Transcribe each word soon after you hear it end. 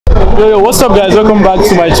Yo, what's up guys? Welcome back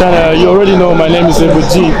to my channel. You already know my name is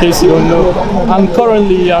Eboh in case you don't know. And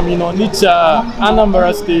currently I'm in Onitsha,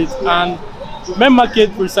 Anambra State, and main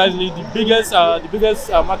market precisely, the biggest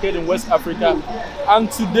market in West Africa.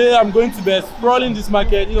 And today I'm going to be exploring this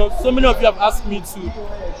market. You know, so many of you have asked me to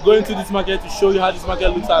go into this market to show you how this market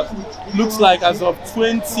looks like as of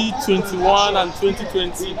 2021 and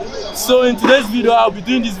 2020. So in today's video, I'll be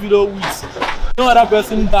doing this video with no other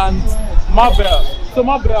person than Mabel. So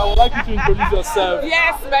Mabel, I would like you to introduce yourself.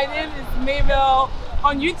 Yes, my name is Mabel.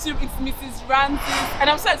 On YouTube, it's Mrs. Rantis, and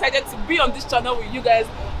I'm so excited to be on this channel with you guys.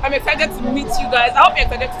 I'm excited to meet you guys. I hope you're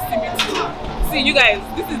excited to see me too. See, you guys,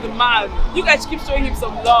 this is the man. You guys keep showing him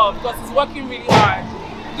some love because he's working really hard.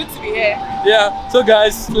 Good to be here. Yeah, so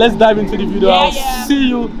guys, let's dive into the video. I'll see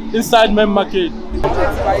you inside main market.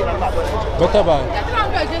 What about?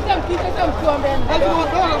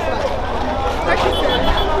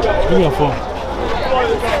 Give me your phone.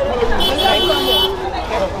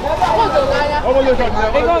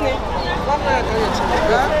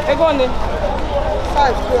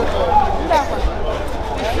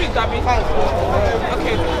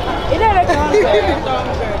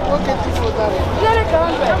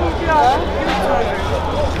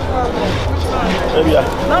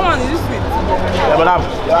 That one is sweet. Yeah, madam,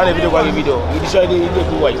 you have a video. You show the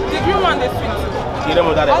white. The green one is sweet. You don't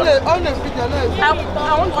want that. All the sweet. I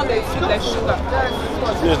want one that is sweet like sugar.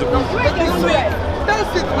 Here's the blue. It's sweet.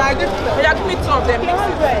 That's it, my different. Yeah, give me two of them. Mix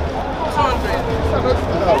it. 200.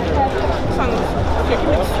 Okay, give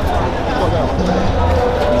me two.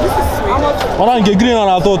 This is sweet. What are you green on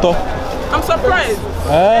our toto? I'm surprised.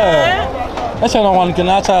 That's not one can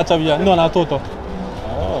I charge of you. No, not toto.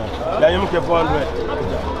 Yeah, you make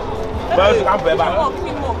 400. But you can't pay back. Give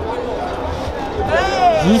me more.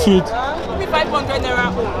 This sweet. Give me 500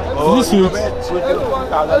 naira. Oh, this sweet.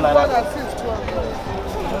 Television.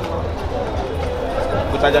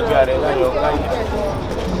 For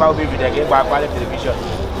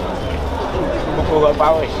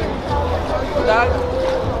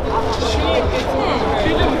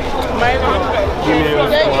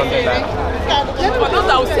those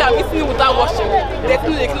that will say I'm eating without washing, there's no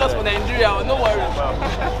clothes for Nigeria, no worry.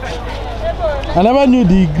 I never knew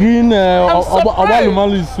the green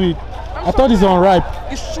Obalumalu is sweet. I thought it's unripe.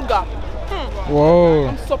 It's sugar. Whoa.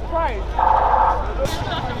 I'm surprised.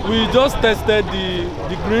 We just tested the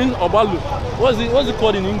green Obalu. What's it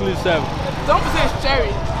called in English? Don't say it's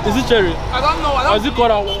cherry. Is it cherry? I don't know. Or is it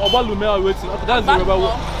called Obalume or waiting? Okay, that's the Yoruba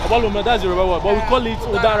word. Obalume, that's the Yoruba word. But we call it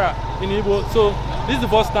Udara in Eboh. So this is the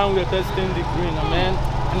first time we're testing the green, man.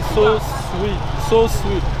 It's so sweet. So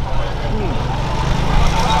sweet.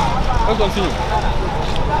 Let's continue.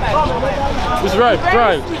 It's right,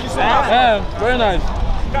 right. Yeah, very nice.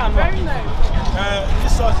 Very nice.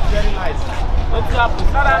 This sauce is very nice. Okay,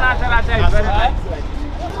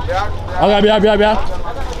 Bia.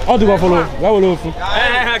 How do you follow? Where will you follow?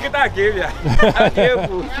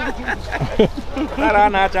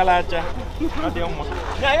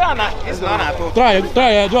 Try,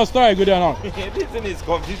 just try good now. This thing is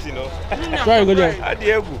confusing, you know. Try good there.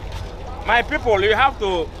 My people, you have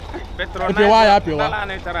to patronize. Okay, why happy?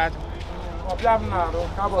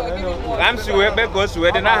 I'm sure because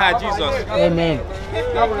we didn't have Jesus. Amen.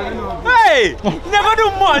 Hey, never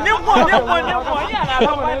do more.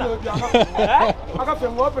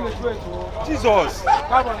 Jesus.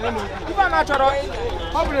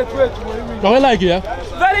 I like it.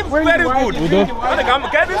 Very good.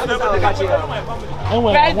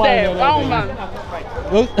 Right there, wow, man.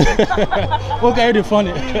 Okay, it's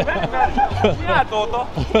funny. Yeah, Toto.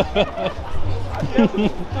 Don't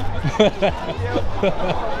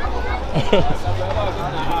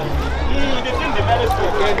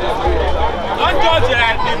judge the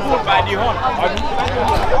food by the horn.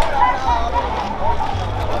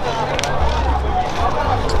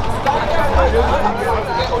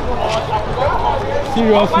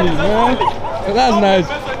 Seriously, man. That's nice.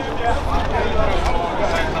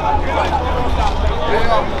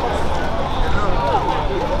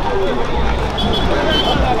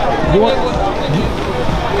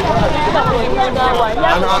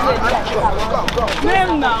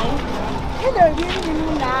 Name now.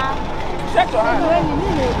 Check your hand.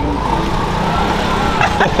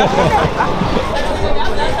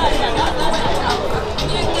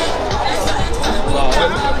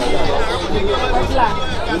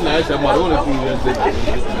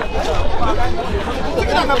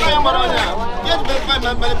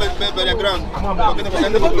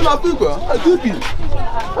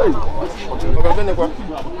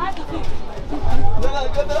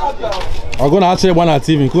 I'm going to actually one at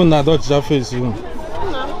TV. Couldn't I dodge your face?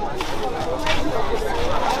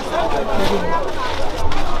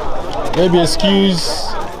 Maybe excuse.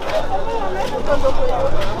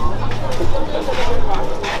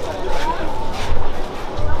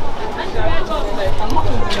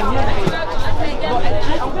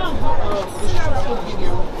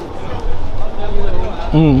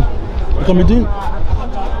 What can we do?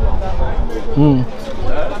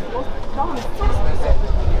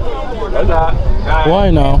 Why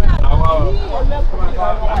now?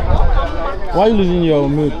 Why are you losing your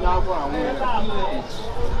mood?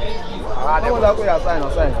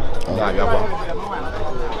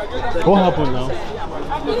 What happened now?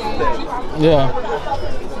 Yeah.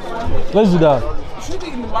 Let's do that.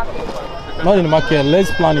 Not in the market,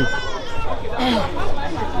 let's plan it.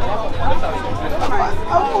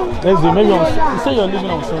 Let's do maybe on. You say you're leaving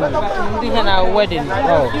on Sunday. I'm leaving our wedding.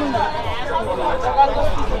 Oh.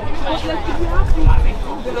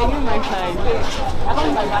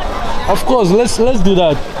 Of course, let's do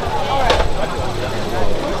that.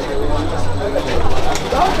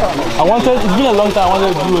 It's been a long time I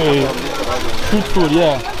wanted to do a street food,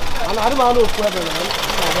 yeah.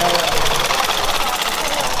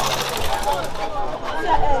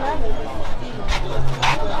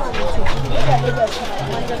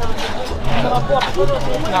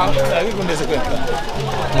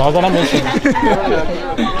 No, I'm gonna miss it.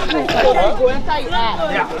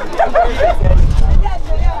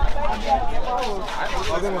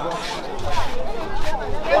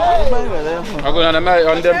 I'm going to marry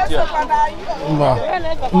on them here.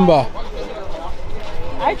 Mba.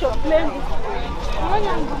 I should play it.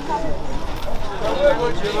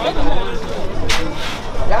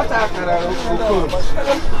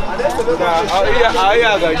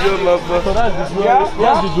 So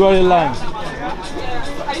that's the jewelry line.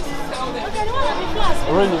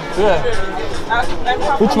 Really? Yeah.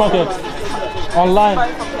 Which market? Online.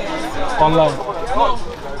 Online.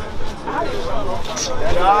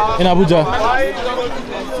 In Abuja.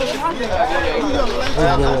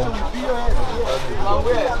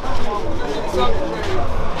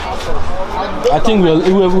 I think we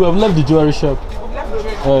have left the jewelry shop.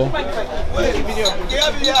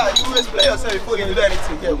 You explain yourself before you do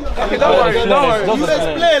anything. Okay, don't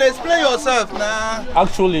worry. Explain yourself now.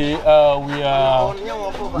 Actually, we are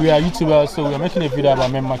YouTubers, so we are making a video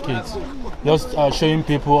about main markets. Just showing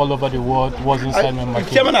people all over the world what's inside main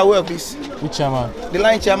market. Chairman aware of this? Which chairman? The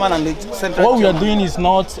line chairman and the central. What we are doing is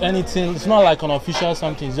not anything. It's not like an official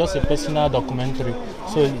something. It's just a personal documentary.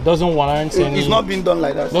 So it doesn't warrant any. It's not being done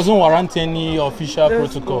like that. Doesn't warrant any official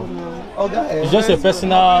protocol. Okay. It's just a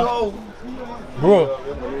personal. Bro.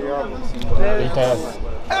 Very tired.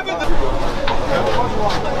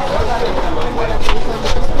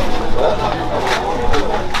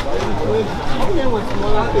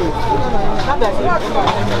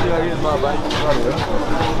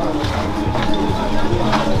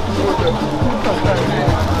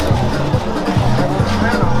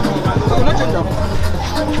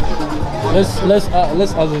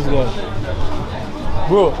 Let's ask this guy.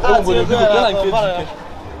 Bro,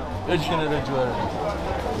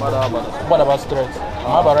 what about straight?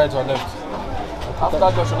 Am I right or left? After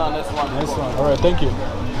junction, next one. Next one. Alright, thank you.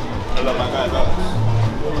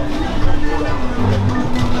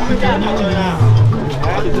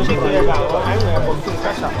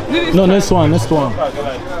 No, next one, next one.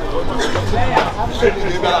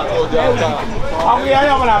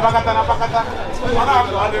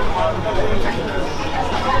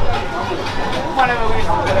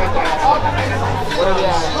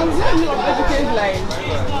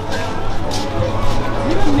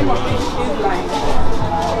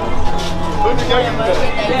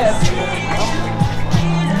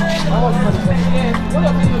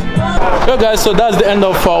 Yo guys, so that's the end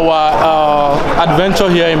of our adventure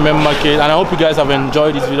here in main market, and I hope you guys have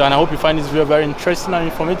enjoyed this video, and I hope you find this video very interesting and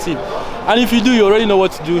informative. And if you do, you already know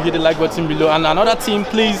what to do. Hit the like button below, and another thing,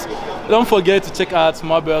 please don't forget to check out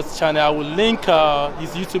Marbell's channel. I will link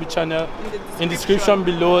his YouTube channel in the description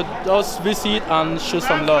below. Just visit and show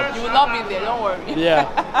some love. You will not be there, don't worry. Yeah.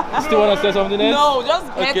 You still want to say something else? No, just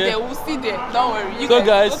get there. We'll see there. Don't worry. You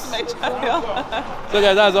guys, go to my channel. So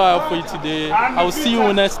guys, that's all I have for you today. I will see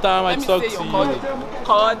you next time I talk to you.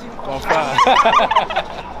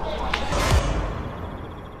 Confirm.